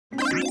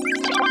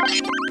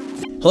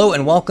Hello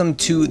and welcome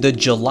to the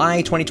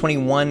July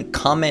 2021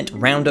 comment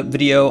roundup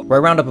video, where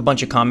I round up a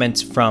bunch of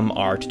comments from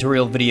our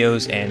tutorial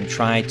videos and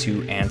try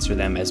to answer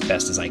them as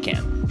best as I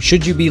can.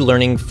 Should you be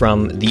learning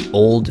from the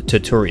old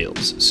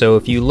tutorials? So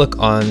if you look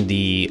on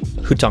the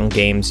Hutong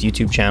Games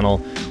YouTube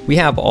channel, we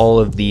have all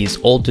of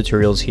these old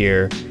tutorials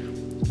here.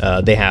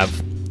 They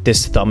have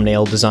this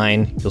thumbnail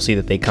design. You'll see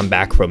that they come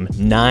back from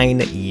 9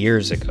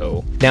 years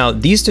ago. Now,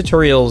 these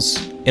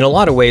tutorials in a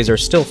lot of ways are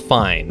still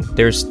fine.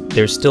 There's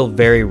still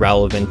very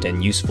relevant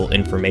and useful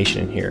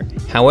information in here.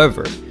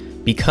 However,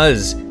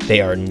 because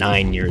they are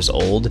 9 years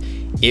old,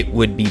 it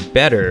would be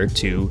better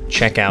to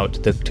check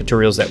out the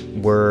tutorials that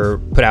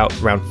were put out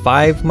around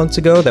 5 months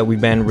ago that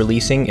we've been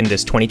releasing in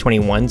this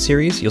 2021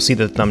 series. You'll see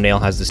that the thumbnail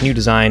has this new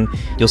design.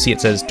 You'll see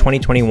it says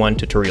 2021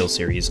 tutorial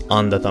series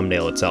on the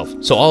thumbnail itself.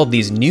 So all of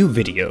these new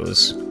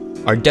videos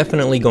are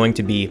definitely going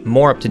to be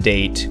more up to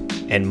date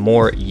and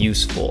more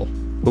useful.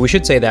 But we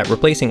should say that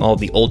replacing all of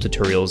the old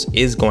tutorials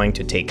is going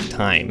to take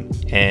time.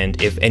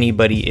 And if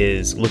anybody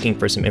is looking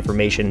for some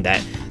information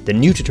that the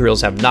new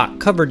tutorials have not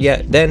covered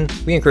yet, then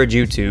we encourage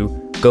you to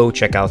go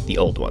check out the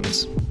old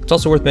ones. It's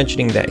also worth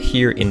mentioning that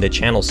here in the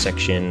channel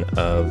section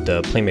of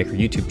the Playmaker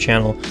YouTube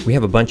channel, we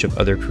have a bunch of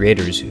other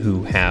creators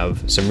who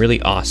have some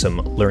really awesome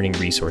learning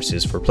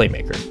resources for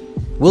Playmaker.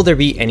 Will there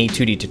be any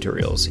 2D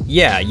tutorials?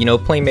 Yeah, you know,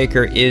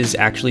 Playmaker is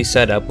actually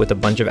set up with a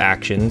bunch of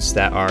actions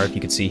that are, if you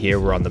can see here,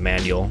 we're on the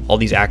manual. All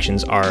these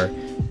actions are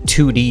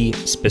 2D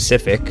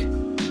specific.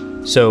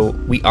 So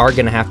we are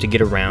gonna have to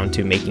get around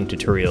to making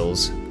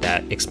tutorials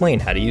that explain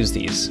how to use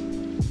these.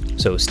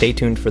 So stay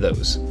tuned for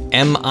those.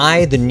 Am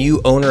I the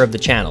new owner of the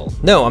channel?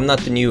 No, I'm not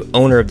the new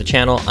owner of the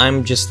channel.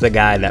 I'm just the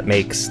guy that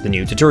makes the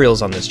new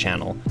tutorials on this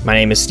channel. My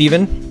name is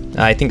Steven.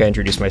 I think I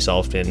introduced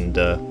myself in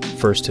the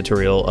first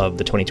tutorial of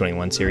the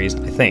 2021 series,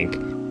 I think.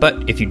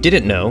 But if you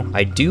didn't know,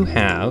 I do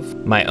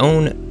have my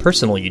own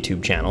personal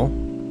YouTube channel,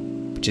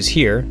 which is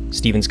here,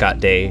 Steven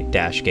Scott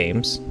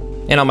Day-Games.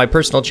 And on my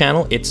personal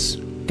channel, it's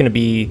gonna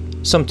be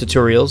some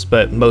tutorials,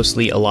 but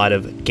mostly a lot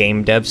of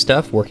game dev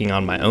stuff, working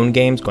on my own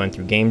games, going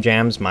through game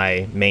jams,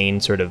 my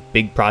main sort of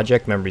big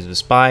project, Memories of a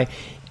Spy,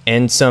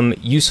 and some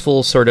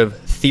useful sort of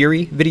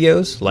theory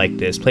videos like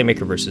this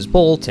Playmaker versus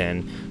Bolt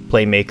and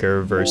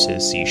Playmaker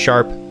versus C#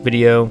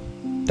 video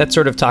that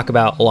sort of talk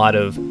about a lot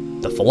of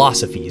the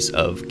philosophies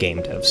of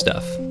game dev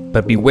stuff.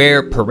 But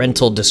beware,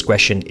 parental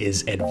discretion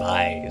is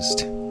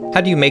advised.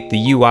 How do you make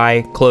the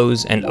UI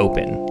close and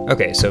open?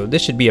 Okay, so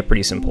this should be a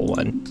pretty simple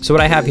one. So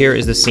what I have here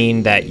is the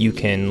scene that you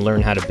can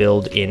learn how to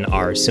build in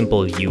our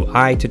simple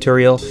UI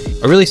tutorial.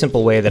 A really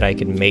simple way that I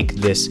can make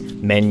this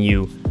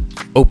menu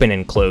open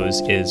and close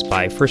is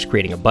by first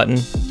creating a button.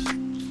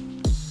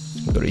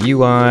 Go to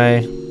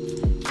UI,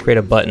 create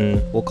a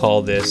button. We'll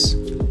call this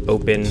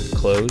open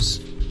close,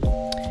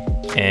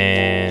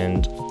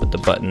 and put the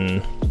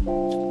button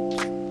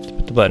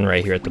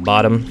right here at the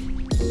bottom.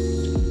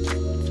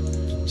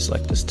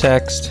 Select this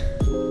text,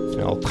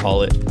 and I'll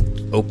call it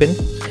open,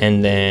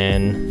 and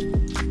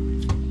then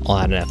I'll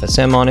add an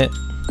FSM on it,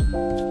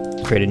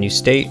 create a new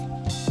state,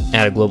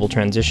 add a global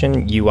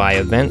transition, UI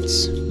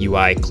events,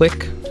 UI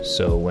click.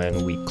 So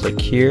when we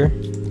click here,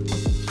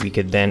 we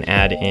could then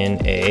add in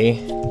a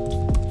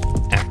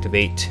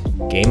activate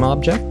game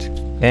object,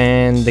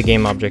 and the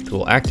game object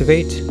will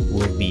activate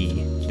will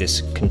be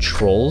this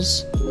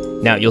controls.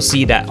 Now you'll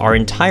see that our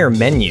entire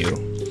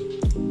menu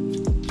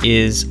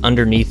is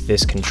underneath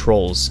this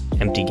controls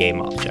empty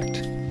game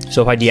object.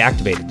 So if I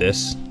deactivated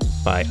this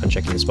by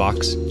unchecking this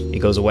box, it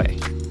goes away.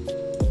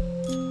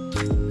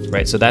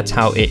 Right, so that's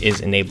how it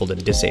is enabled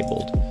and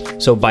disabled.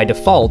 So by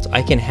default,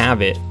 I can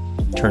have it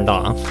turned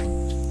off.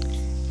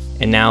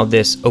 And now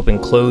this open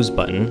close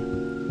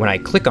button, when I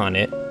click on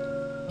it,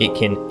 it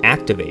can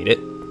activate it.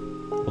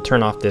 We'll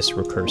turn off this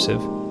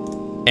recursive.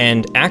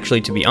 And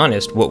actually, to be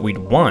honest, what we'd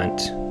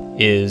want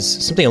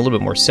is something a little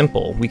bit more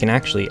simple. We can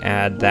actually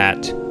add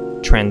that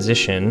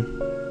transition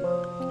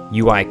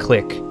UI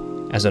click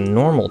as a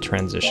normal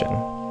transition.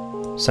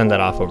 Send that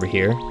off over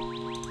here,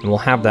 and we'll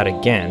have that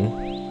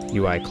again,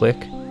 UI click,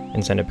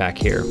 and send it back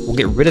here. We'll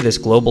get rid of this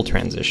global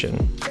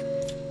transition.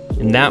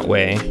 And that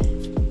way,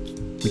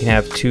 we can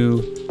have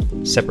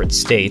two separate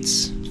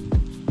states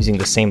using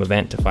the same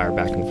event to fire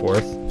back and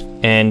forth.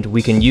 And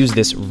we can use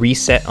this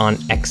reset on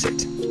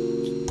exit.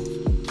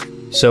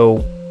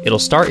 So it'll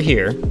start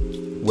here,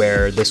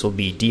 where this will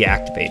be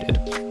deactivated.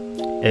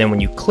 And then when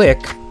you click,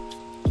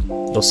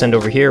 it'll send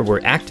over here where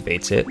it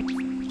activates it.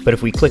 But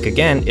if we click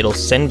again, it'll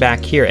send back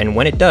here. And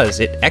when it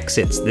does, it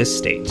exits this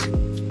state.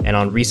 And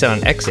on reset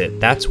on exit,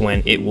 that's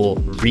when it will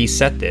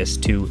reset this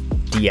to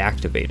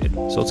deactivated.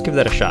 So let's give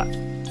that a shot.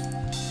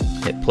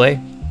 Hit play.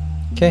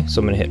 Okay,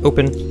 so I'm gonna hit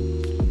open,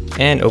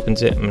 and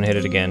opens it. I'm gonna hit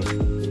it again.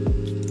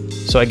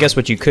 So I guess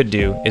what you could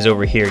do is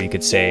over here, you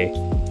could say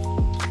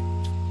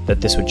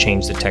that this would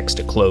change the text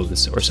to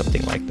close or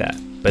something like that.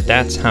 But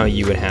that's how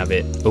you would have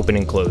it open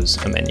and close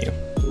a menu.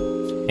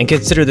 And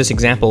consider this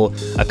example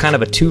a kind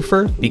of a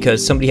twofer,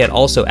 because somebody had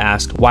also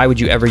asked, why would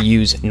you ever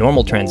use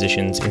normal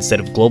transitions instead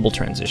of global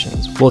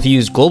transitions? Well, if you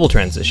use global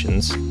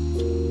transitions,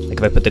 like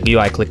if I put the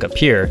UI click up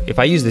here, if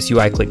I use this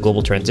UI click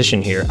global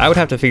transition here, I would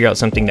have to figure out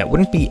something that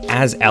wouldn't be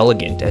as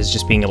elegant as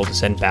just being able to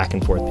send back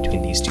and forth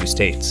between these two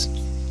states.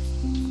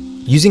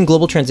 Using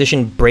global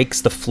transition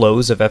breaks the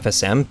flows of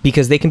FSM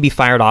because they can be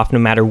fired off no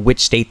matter which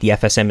state the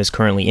FSM is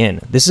currently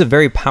in. This is a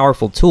very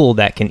powerful tool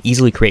that can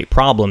easily create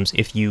problems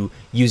if you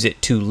use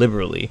it too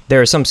liberally. There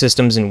are some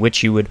systems in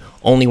which you would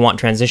only want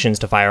transitions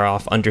to fire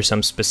off under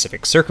some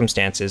specific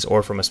circumstances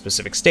or from a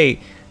specific state.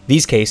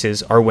 These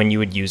cases are when you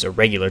would use a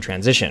regular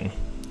transition,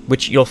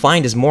 which you'll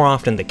find is more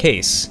often the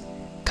case,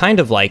 kind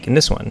of like in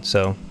this one,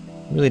 so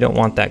you really don't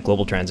want that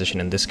global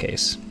transition in this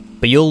case.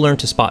 But you'll learn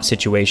to spot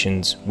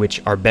situations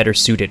which are better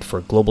suited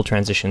for global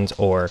transitions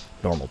or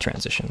normal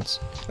transitions.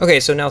 Okay,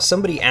 so now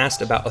somebody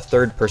asked about a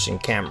third-person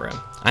camera.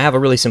 I have a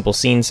really simple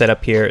scene set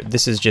up here.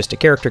 This is just a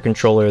character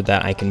controller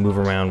that I can move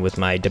around with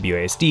my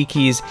WASD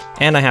keys,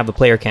 and I have the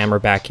player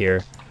camera back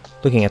here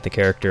looking at the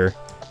character.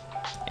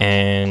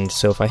 And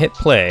so if I hit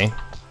play,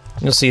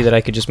 you'll see that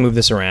I could just move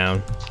this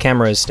around.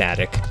 Camera is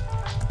static.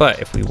 But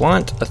if we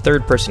want a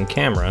third-person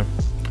camera,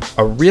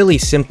 a really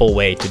simple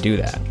way to do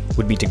that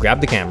would be to grab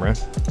the camera,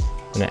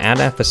 I'm going to add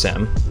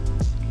FSM,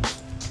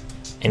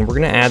 and we're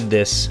going to add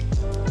this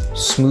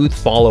smooth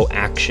follow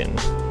action.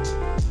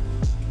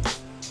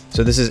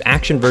 So this is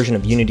action version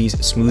of Unity's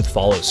smooth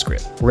follow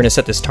script. We're going to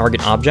set this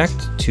target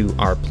object to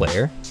our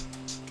player,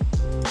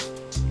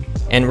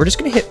 and we're just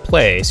going to hit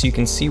play so you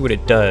can see what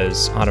it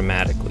does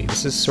automatically.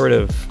 This is sort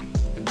of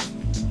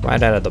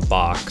right out of the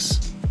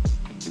box.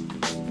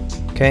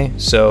 Okay,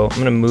 so I'm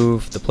going to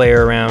move the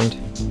player around,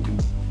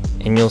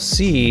 and you'll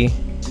see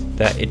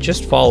that it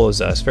just follows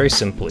us very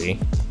simply,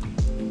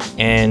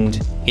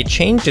 and it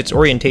changed its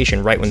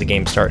orientation right when the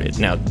game started.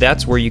 Now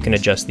that's where you can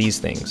adjust these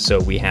things. So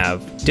we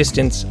have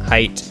distance,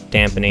 height,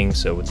 dampening.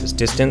 So with this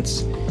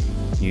distance,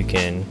 you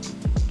can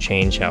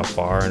change how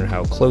far and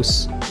how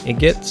close it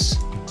gets.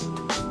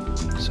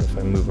 So if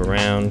I move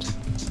around,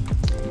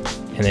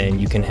 and then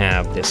you can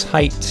have this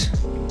height,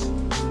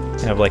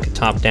 have like a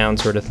top-down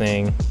sort of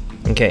thing.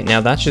 Okay, now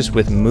that's just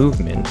with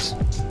movement.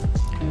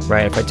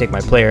 Right, if I take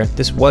my player,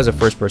 this was a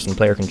first-person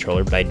player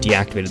controller, but I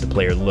deactivated the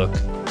PlayerLook.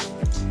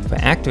 If I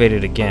activate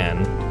it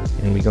again,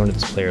 and we go into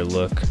this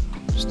PlayerLook,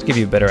 just to give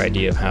you a better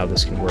idea of how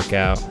this can work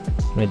out,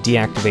 I'm going to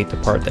deactivate the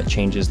part that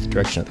changes the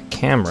direction of the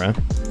camera.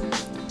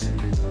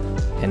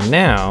 And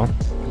now,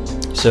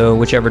 so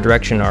whichever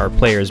direction our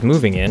player is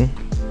moving in,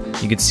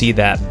 you can see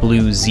that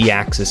blue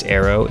Z-axis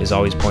arrow is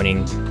always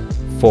pointing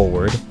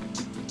forward,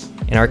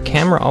 and our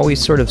camera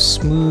always sort of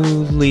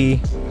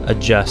smoothly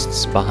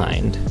adjusts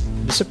behind.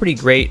 This is a pretty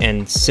great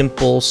and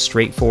simple,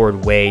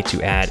 straightforward way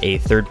to add a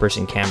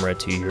third-person camera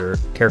to your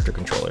character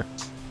controller.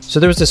 So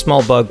there was this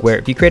small bug where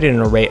if you created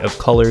an array of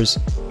colors,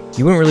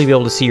 you wouldn't really be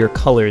able to see your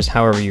colors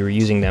however you were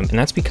using them, and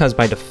that's because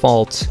by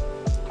default,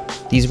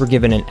 these were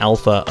given an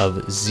alpha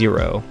of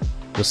 0.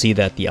 You'll see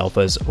that the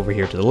alpha is over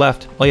here to the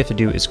left. All you have to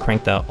do is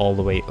crank that all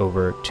the way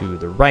over to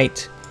the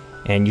right,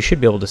 and you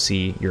should be able to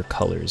see your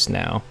colors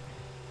now.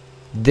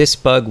 This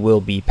bug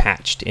will be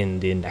patched in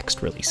the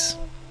next release.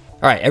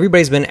 Alright,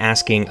 everybody's been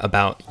asking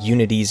about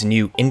Unity's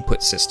new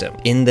input system.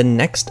 In the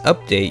next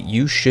update,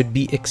 you should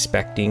be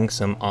expecting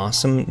some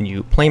awesome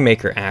new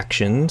Playmaker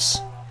actions.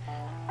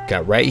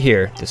 Got right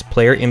here, this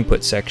player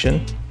input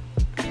section.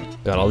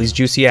 Got all these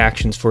juicy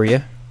actions for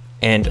you.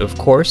 And of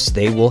course,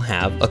 they will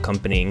have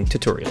accompanying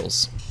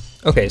tutorials.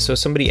 Okay, so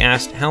somebody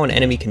asked how an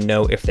enemy can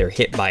know if they're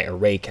hit by a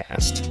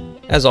Raycast.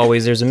 As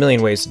always, there's a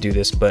million ways to do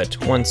this, but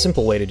one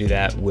simple way to do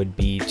that would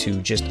be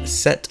to just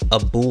set a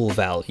bool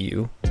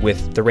value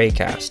with the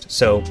Raycast.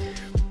 So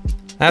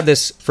I have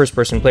this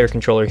first-person player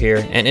controller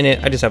here, and in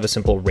it I just have a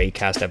simple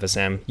Raycast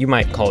FSM. You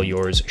might call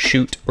yours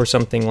shoot or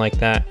something like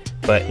that,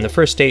 but in the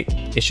first state,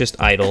 it's just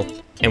idle,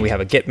 and we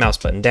have a get mouse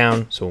button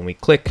down, so when we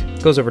click,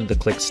 it goes over to the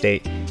click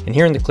state, and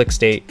here in the click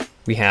state,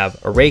 we have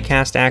a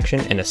Raycast action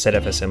and a set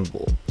FSM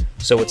bool.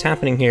 So what's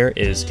happening here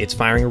is it's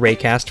firing a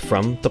Raycast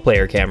from the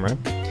player camera,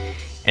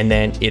 and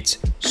then it's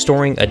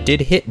storing a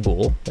did hit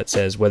bool that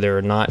says whether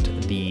or not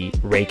the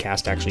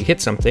Raycast actually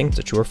hit something. It's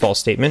a true or false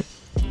statement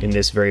in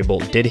this variable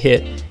did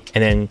hit,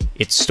 and then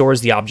it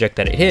stores the object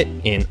that it hit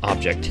in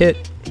object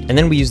hit, and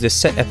then we use this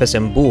set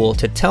FSM bool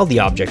to tell the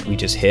object we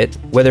just hit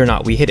whether or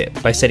not we hit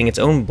it by setting its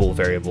own bool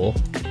variable,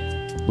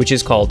 which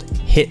is called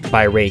hit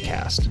by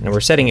Raycast, and we're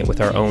setting it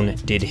with our own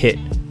did hit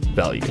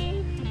value.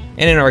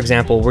 And in our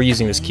example, we're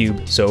using this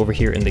cube, so over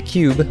here in the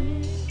cube,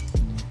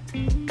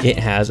 it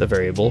has a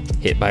variable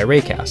hit by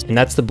Raycast, and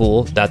that's the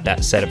bool that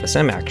that set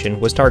FSM action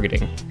was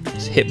targeting.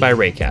 It's hit by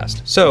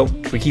Raycast. So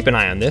if we keep an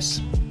eye on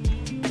this,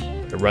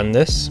 I run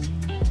this.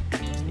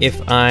 If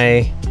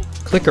I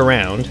click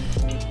around,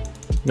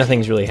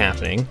 nothing's really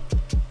happening,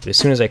 but as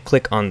soon as I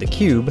click on the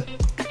cube,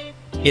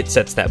 it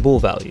sets that bool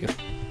value.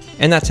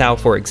 And that's how,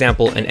 for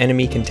example, an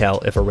enemy can tell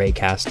if a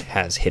Raycast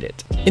has hit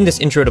it. In this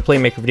intro to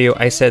Playmaker video,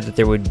 I said that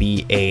there would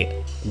be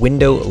a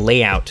window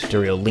layout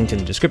tutorial linked in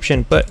the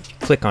description, but if you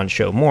click on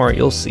show more,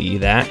 you'll see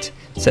that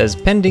it says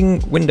pending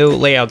window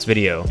layouts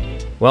video.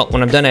 Well,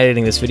 when I'm done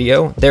editing this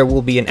video, there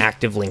will be an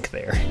active link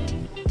there.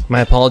 My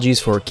apologies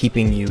for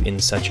keeping you in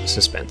such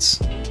suspense.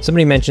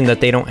 Somebody mentioned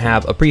that they don't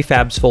have a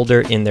prefabs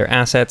folder in their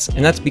assets,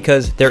 and that's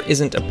because there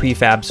isn't a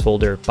prefabs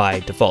folder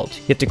by default.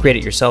 You have to create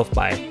it yourself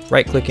by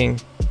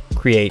right-clicking,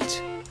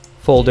 create,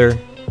 folder,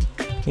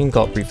 you can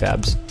call it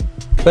prefabs.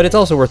 But it's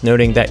also worth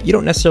noting that you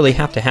don't necessarily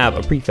have to have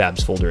a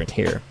prefabs folder in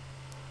here.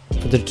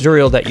 For the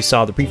tutorial that you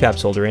saw the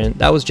prefabs folder in,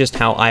 that was just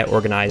how I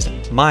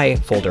organized my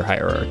folder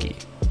hierarchy.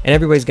 And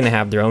everybody's gonna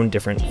have their own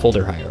different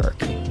folder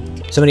hierarchy.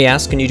 Somebody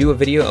asked, can you do a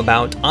video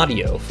about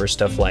audio for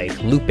stuff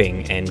like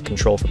looping and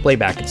control for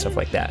playback and stuff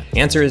like that? The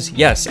answer is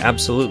yes,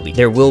 absolutely.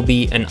 There will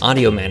be an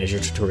audio manager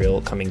tutorial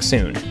coming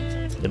soon.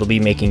 It'll be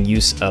making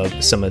use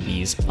of some of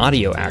these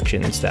audio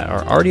actions that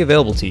are already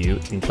available to you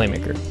in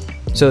Playmaker.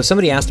 So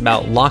somebody asked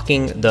about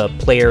locking the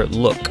player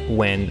look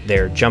when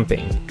they're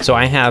jumping. So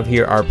I have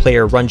here our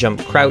player run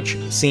jump crouch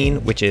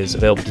scene, which is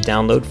available to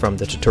download from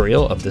the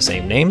tutorial of the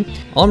same name.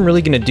 All I'm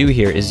really gonna do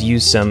here is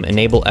use some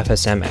enable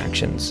FSM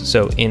actions.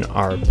 So in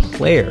our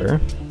player,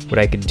 what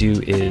I could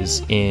do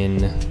is in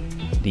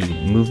the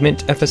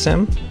movement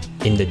FSM,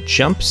 in the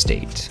jump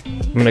state,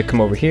 I'm gonna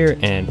come over here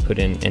and put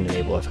in an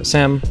enable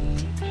FSM.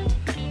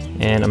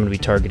 And I'm gonna be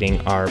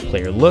targeting our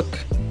player look,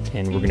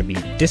 and we're gonna be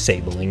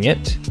disabling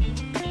it.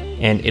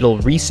 And it'll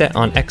reset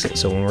on exit.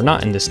 So when we're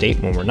not in this state,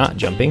 when we're not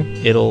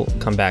jumping, it'll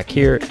come back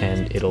here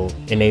and it'll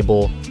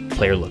enable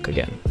player look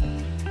again.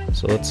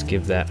 So let's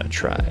give that a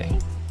try.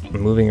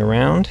 I'm moving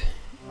around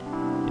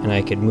and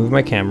I could move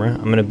my camera.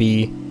 I'm gonna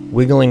be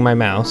wiggling my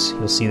mouse.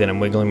 You'll see that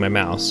I'm wiggling my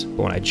mouse,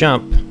 but when I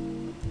jump,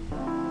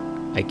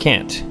 I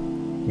can't.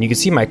 And you can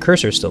see my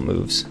cursor still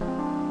moves,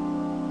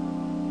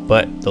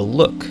 but the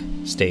look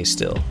stays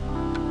still.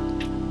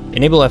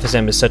 Enable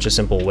FSM is such a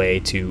simple way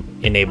to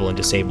enable and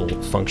disable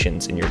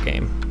functions in your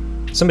game.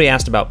 Somebody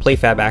asked about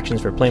Playfab actions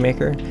for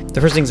Playmaker.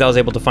 The first things I was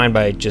able to find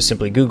by just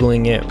simply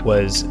Googling it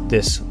was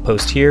this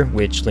post here,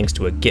 which links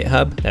to a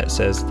GitHub that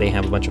says they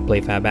have a bunch of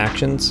Playfab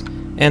actions.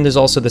 And there's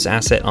also this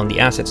asset on the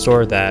asset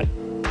store that,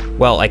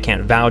 well, I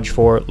can't vouch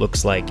for. It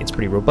looks like it's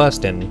pretty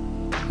robust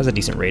and has a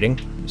decent rating.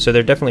 So there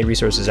are definitely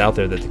resources out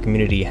there that the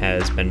community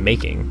has been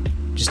making.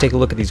 Just take a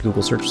look at these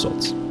Google search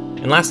results.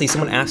 And lastly,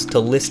 someone asked to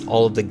list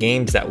all of the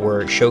games that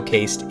were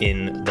showcased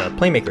in the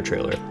Playmaker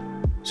trailer.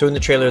 So in the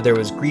trailer there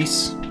was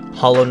Grease,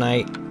 Hollow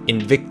Knight,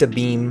 Invicta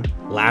Beam,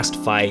 Last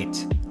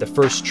Fight, The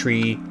First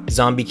Tree,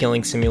 Zombie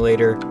Killing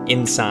Simulator,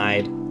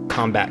 Inside,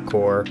 Combat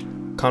Core,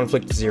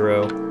 Conflict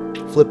Zero,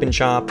 Flip and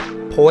Chop,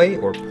 Poi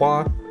or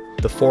Poi,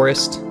 The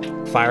Forest,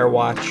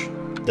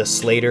 Firewatch, The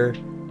Slater,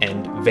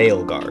 and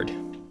Veilguard.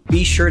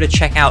 Be sure to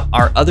check out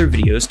our other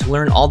videos to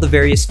learn all the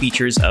various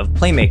features of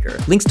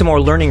Playmaker. Links to more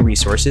learning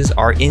resources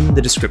are in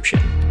the description.